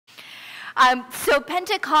So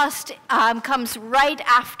Pentecost comes right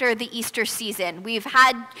after the Easter season. We've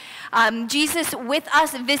had Jesus with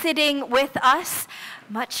us, visiting with us,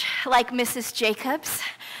 much like Mrs. Jacobs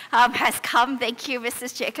has come. Thank you,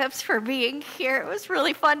 Mrs. Jacobs, for being here. It was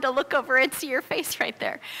really fun to look over and see your face right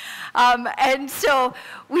there. And so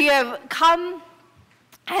we have come,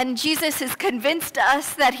 and Jesus has convinced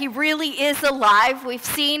us that he really is alive. We've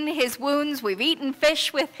seen his wounds. We've eaten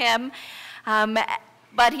fish with him.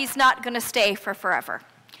 But he's not going to stay for forever.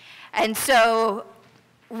 And so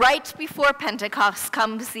right before Pentecost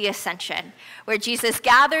comes the ascension, where Jesus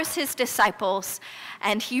gathers his disciples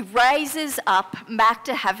and he rises up back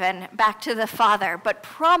to heaven, back to the Father, but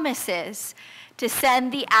promises to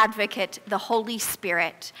send the advocate, the Holy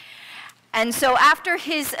Spirit. And so after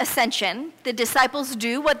his ascension, the disciples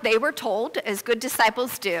do what they were told, as good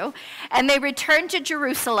disciples do, and they return to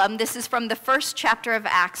Jerusalem. This is from the first chapter of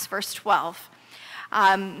Acts, verse 12.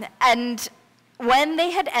 And when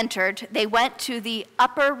they had entered, they went to the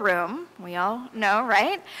upper room, we all know,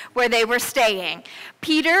 right, where they were staying.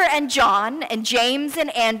 Peter and John and James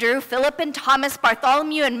and Andrew, Philip and Thomas,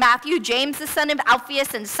 Bartholomew and Matthew, James the son of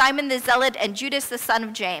Alphaeus and Simon the Zealot and Judas the son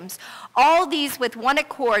of James. All these with one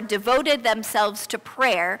accord devoted themselves to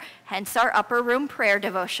prayer, hence our upper room prayer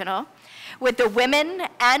devotional, with the women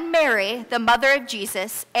and Mary, the mother of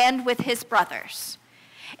Jesus, and with his brothers.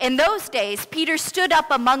 In those days, Peter stood up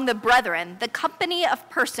among the brethren. The company of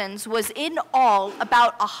persons was in all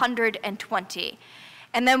about 120.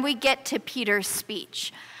 And then we get to Peter's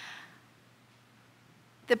speech.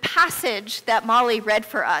 The passage that Molly read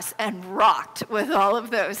for us and rocked with all of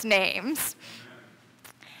those names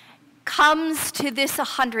comes to this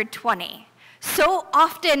 120. So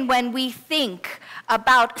often when we think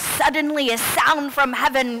about suddenly a sound from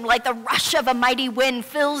heaven like the rush of a mighty wind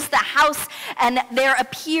fills the house and there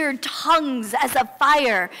appeared tongues as of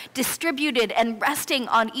fire distributed and resting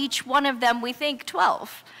on each one of them, we think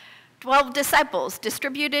 12 disciples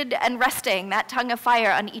distributed and resting, that tongue of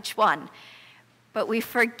fire on each one. But we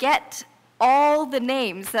forget all the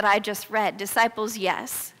names that I just read. Disciples,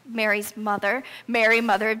 yes. Mary's mother, Mary,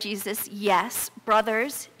 mother of Jesus, yes.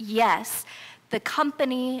 Brothers, yes. The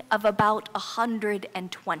company of about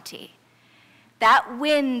 120. That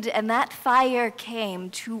wind and that fire came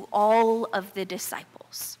to all of the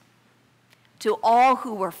disciples, to all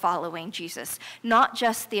who were following Jesus, not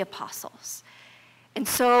just the apostles. And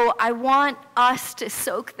so I want us to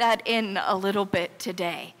soak that in a little bit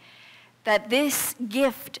today, that this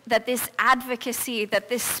gift, that this advocacy, that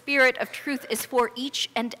this spirit of truth is for each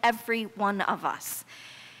and every one of us.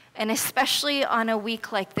 And especially on a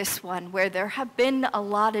week like this one, where there have been a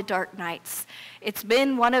lot of dark nights. It's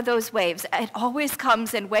been one of those waves. It always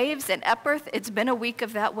comes in waves, and Epworth, it's been a week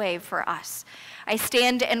of that wave for us. I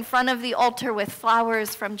stand in front of the altar with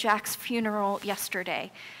flowers from Jack's funeral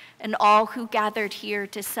yesterday, and all who gathered here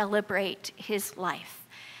to celebrate his life.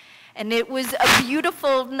 And it was a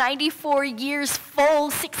beautiful 94 years full,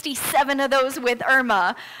 67 of those with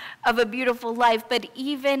Irma, of a beautiful life. But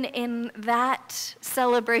even in that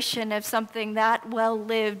celebration of something that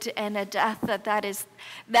well-lived and a death that is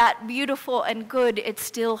that beautiful and good, it's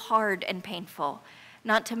still hard and painful.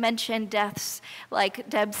 Not to mention deaths like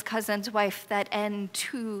Deb's cousin's wife that end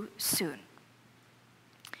too soon.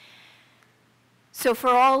 So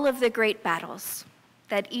for all of the great battles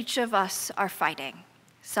that each of us are fighting,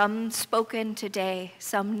 some spoken today,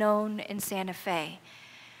 some known in Santa Fe,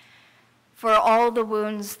 for all the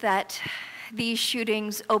wounds that these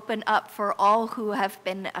shootings open up for all who have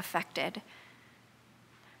been affected,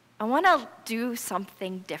 I want to do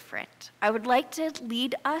something different. I would like to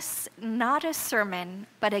lead us, not a sermon,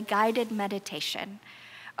 but a guided meditation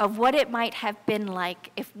of what it might have been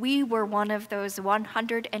like if we were one of those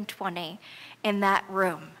 120 in that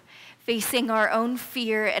room, facing our own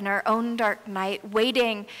fear and our own dark night,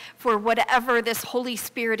 waiting for whatever this Holy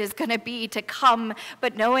Spirit is going to be to come,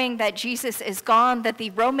 but knowing that Jesus is gone, that the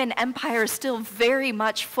Roman Empire is still very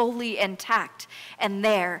much fully intact and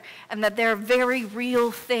there, and that there are very real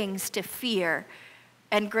things to fear,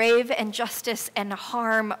 and grave injustice and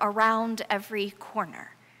harm around every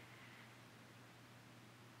corner.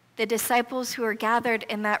 The disciples who were gathered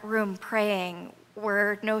in that room praying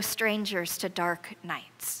were no strangers to dark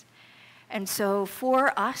nights. And so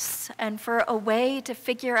for us, and for a way to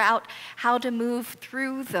figure out how to move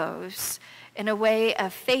through those in a way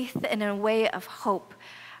of faith and in a way of hope,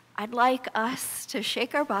 I'd like us to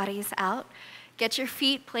shake our bodies out, get your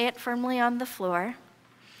feet plant firmly on the floor,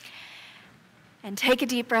 and take a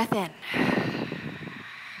deep breath in,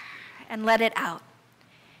 and let it out.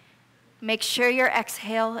 Make sure your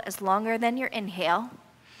exhale is longer than your inhale.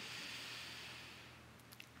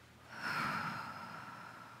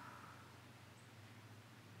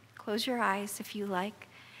 Close your eyes if you like.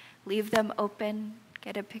 Leave them open.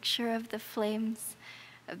 Get a picture of the flames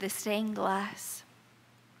of the stained glass.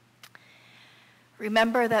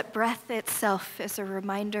 Remember that breath itself is a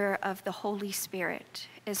reminder of the Holy Spirit,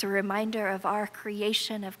 is a reminder of our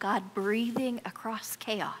creation, of God breathing across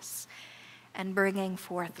chaos and bringing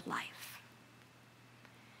forth life.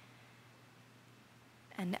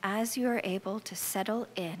 And as you are able to settle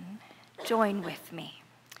in, join with me.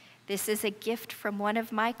 This is a gift from one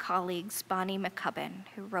of my colleagues, Bonnie McCubbin,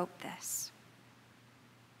 who wrote this.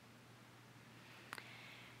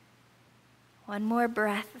 One more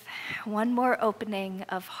breath, one more opening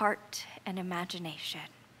of heart and imagination.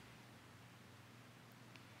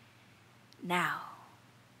 Now,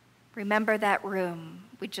 remember that room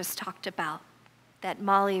we just talked about, that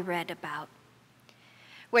Molly read about,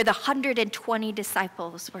 where the 120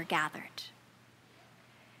 disciples were gathered.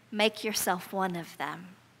 Make yourself one of them,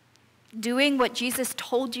 doing what Jesus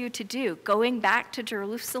told you to do, going back to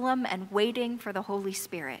Jerusalem and waiting for the Holy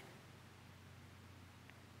Spirit.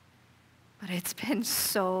 But it's been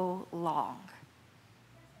so long,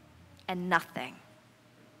 and nothing.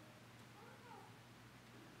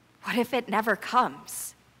 What if it never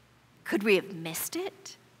comes? Could we have missed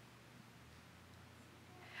it?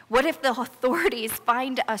 What if the authorities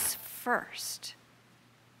find us first?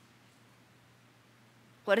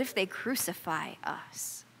 What if they crucify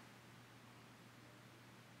us?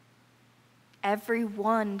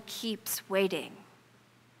 Everyone keeps waiting.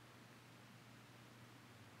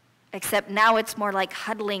 Except now it's more like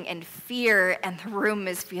huddling in fear, and the room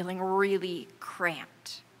is feeling really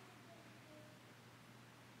cramped.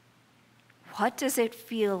 What does it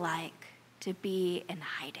feel like to be in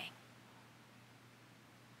hiding?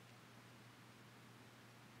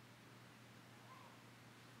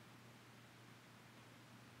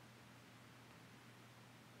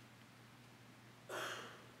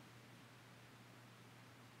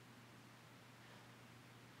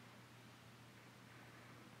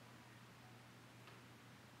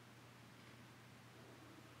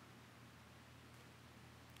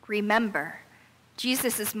 Remember,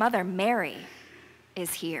 Jesus' mother, Mary,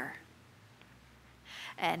 is here.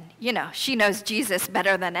 And, she knows Jesus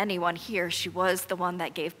better than anyone here. She was the one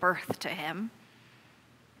that gave birth to him.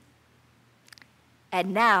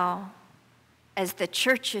 And now, as the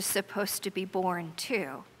church is supposed to be born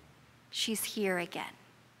too, she's here again.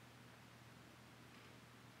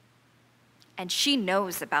 And she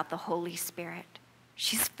knows about the Holy Spirit.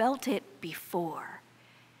 She's felt it before.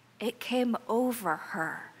 It came over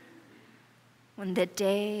her when the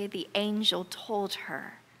day the angel told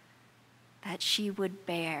her that she would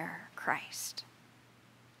bear Christ.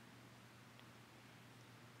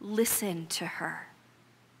 Listen to her.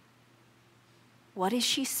 What is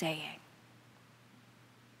she saying?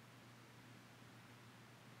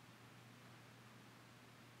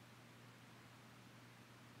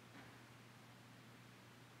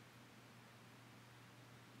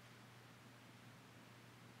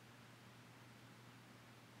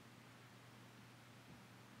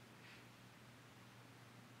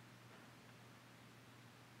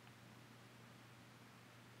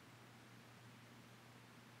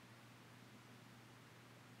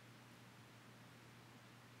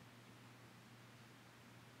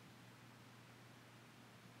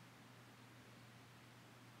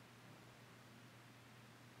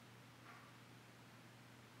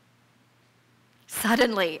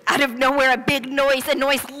 Suddenly, out of nowhere, a big noise, a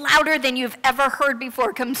noise louder than you've ever heard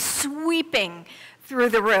before, comes sweeping through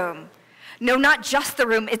the room. No, not just the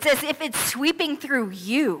room. It's as if it's sweeping through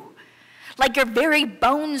you, like your very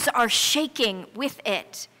bones are shaking with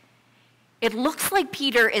it. It looks like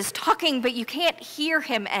Peter is talking, but you can't hear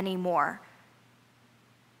him anymore.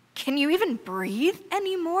 Can you even breathe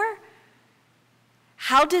anymore?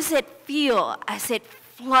 How does it feel as it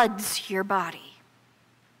floods your body?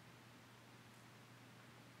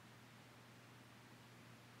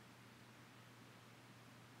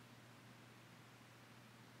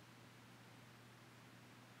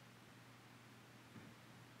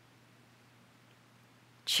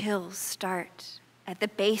 Chills start at the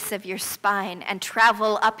base of your spine and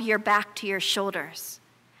travel up your back to your shoulders.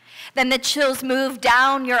 Then the chills move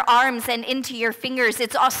down your arms and into your fingers.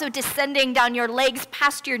 It's also descending down your legs,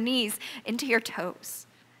 past your knees, into your toes.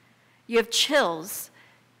 You have chills,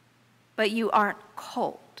 but you aren't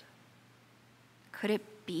cold. Could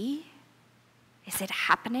it be? Is it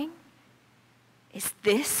happening? Is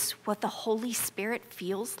this what the Holy Spirit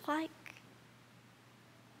feels like?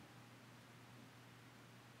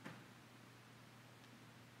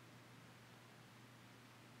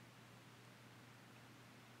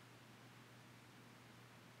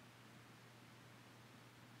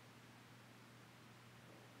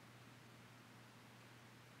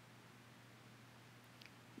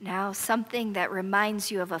 Now something that reminds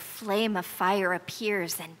you of a flame of fire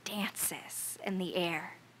appears and dances in the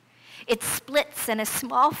air. It splits and a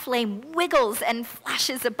small flame wiggles and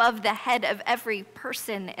flashes above the head of every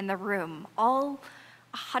person in the room, all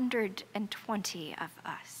 120 of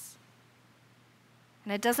us.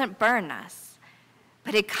 And it doesn't burn us,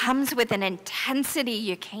 but it comes with an intensity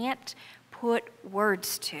you can't put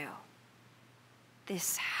words to.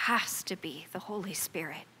 This has to be the Holy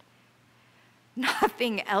Spirit.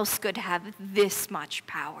 Nothing else could have this much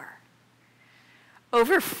power.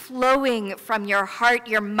 Overflowing from your heart,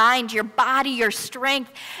 your mind, your body, your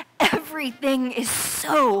strength, everything is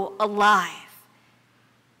so alive.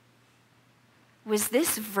 Was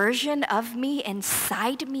this version of me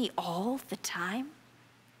inside me all the time?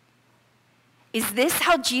 Is this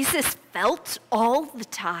how Jesus felt all the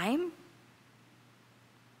time?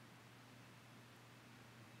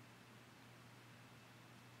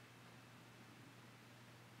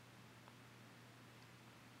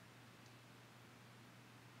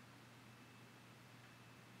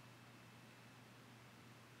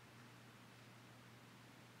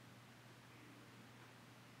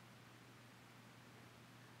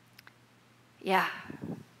 Yeah,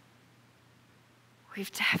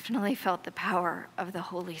 we've definitely felt the power of the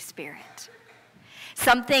Holy Spirit.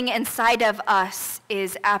 Something inside of us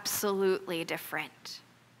is absolutely different.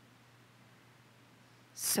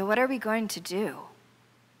 So what are we going to do?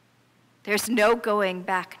 There's no going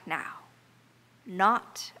back now.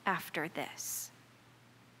 Not after this.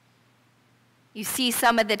 You see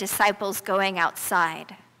some of the disciples going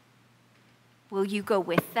outside. Will you go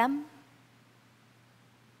with them?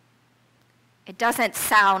 It doesn't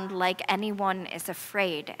sound like anyone is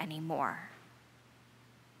afraid anymore.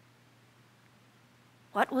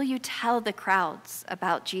 What will you tell the crowds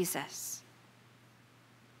about Jesus?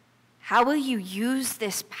 How will you use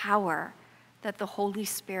this power that the Holy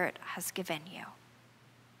Spirit has given you?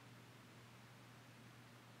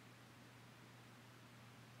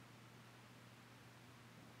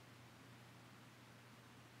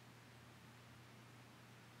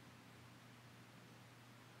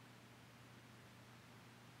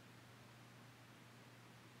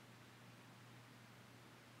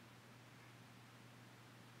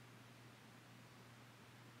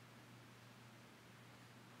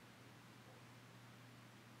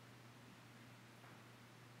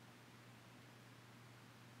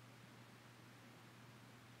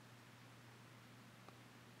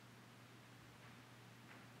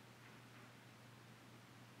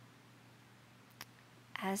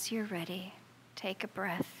 As you're ready, take a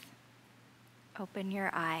breath, open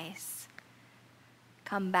your eyes,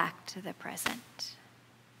 come back to the present.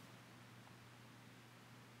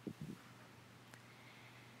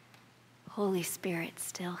 Holy Spirit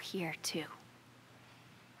still here too.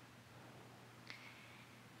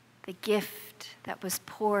 The gift that was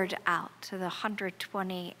poured out to the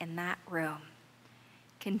 120 in that room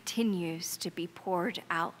continues to be poured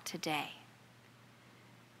out today.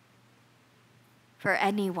 For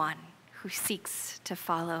anyone who seeks to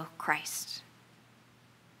follow Christ.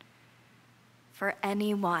 For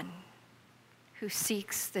anyone who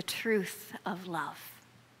seeks the truth of love,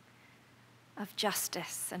 of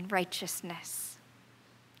justice and righteousness,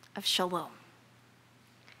 of shalom.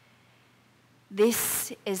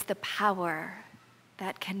 This is the power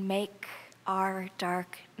that can make our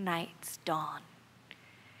dark nights dawn,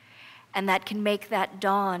 and that can make that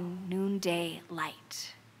dawn noonday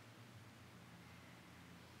light.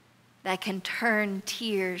 That can turn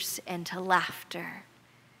tears into laughter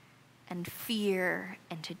and fear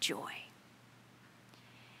into joy.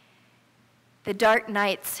 The dark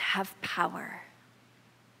nights have power.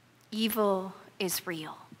 Evil is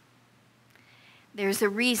real. There's a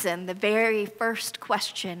reason the very first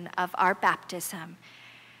question of our baptism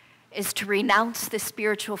is to renounce the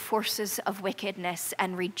spiritual forces of wickedness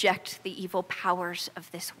and reject the evil powers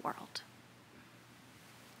of this world.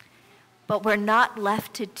 But we're not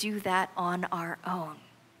left to do that on our own.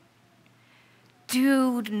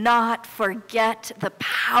 Do not forget the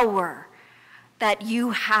power that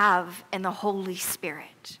you have in the Holy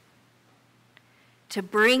Spirit to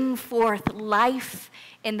bring forth life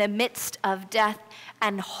in the midst of death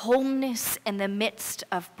and wholeness in the midst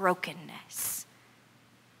of brokenness.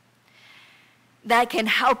 That can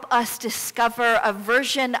help us discover a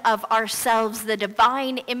version of ourselves, the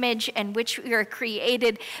divine image in which we are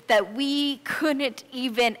created, that we couldn't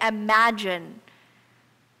even imagine,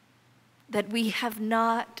 that we have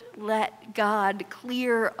not let God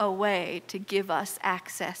clear a way to give us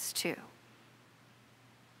access to.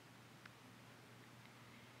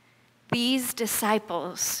 These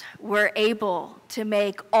disciples were able to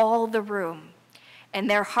make all the room in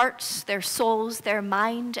their hearts, their souls, their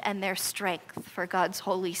mind, and their strength for God's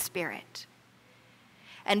Holy Spirit.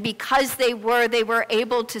 And because they were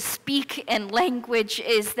able to speak in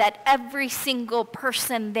languages that every single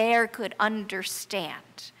person there could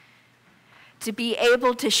understand. To be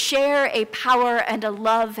able to share a power and a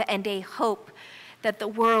love and a hope that the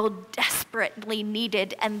world desperately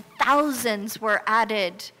needed, and thousands were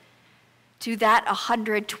added to that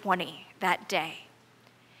 120 that day.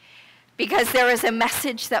 Because there was a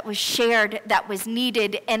message that was shared that was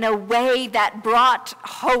needed in a way that brought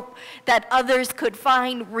hope that others could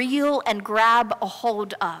find real and grab a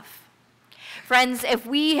hold of. Friends, if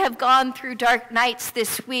we have gone through dark nights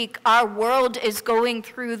this week, our world is going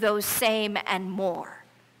through those same and more.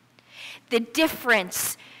 The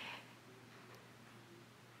difference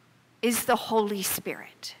is the Holy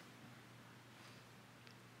Spirit.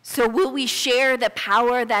 So will we share the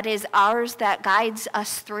power that is ours that guides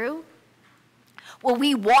us through? Will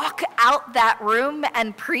we walk out that room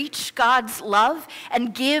and preach God's love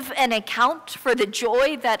and give an account for the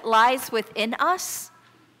joy that lies within us?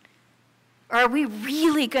 Or are we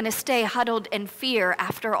really going to stay huddled in fear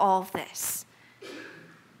after all this?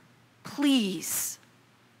 Please,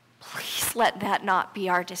 please let that not be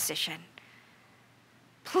our decision.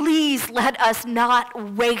 Please let us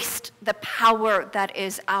not waste the power that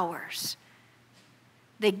is ours,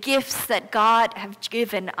 the gifts that God has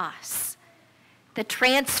given us, the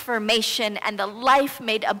transformation and the life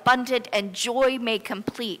made abundant and joy made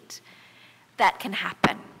complete that can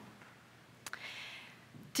happen.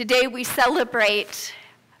 Today we celebrate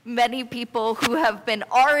many people who have been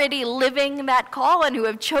already living that call and who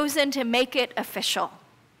have chosen to make it official.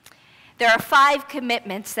 There are 5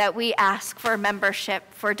 commitments that we ask for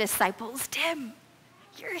membership for disciples. Tim,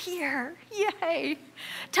 you're here. Yay.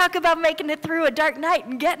 Talk about making it through a dark night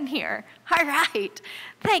and getting here. All right.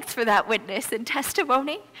 Thanks for that witness and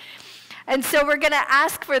testimony. And so we're going to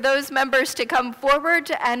ask for those members to come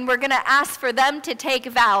forward, and we're going to ask for them to take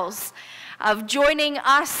vows of joining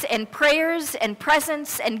us in prayers and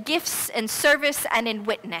presence and gifts and service and in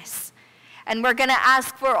witness. And we're going to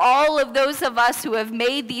ask for all of those of us who have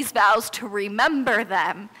made these vows to remember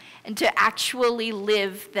them and to actually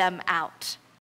live them out.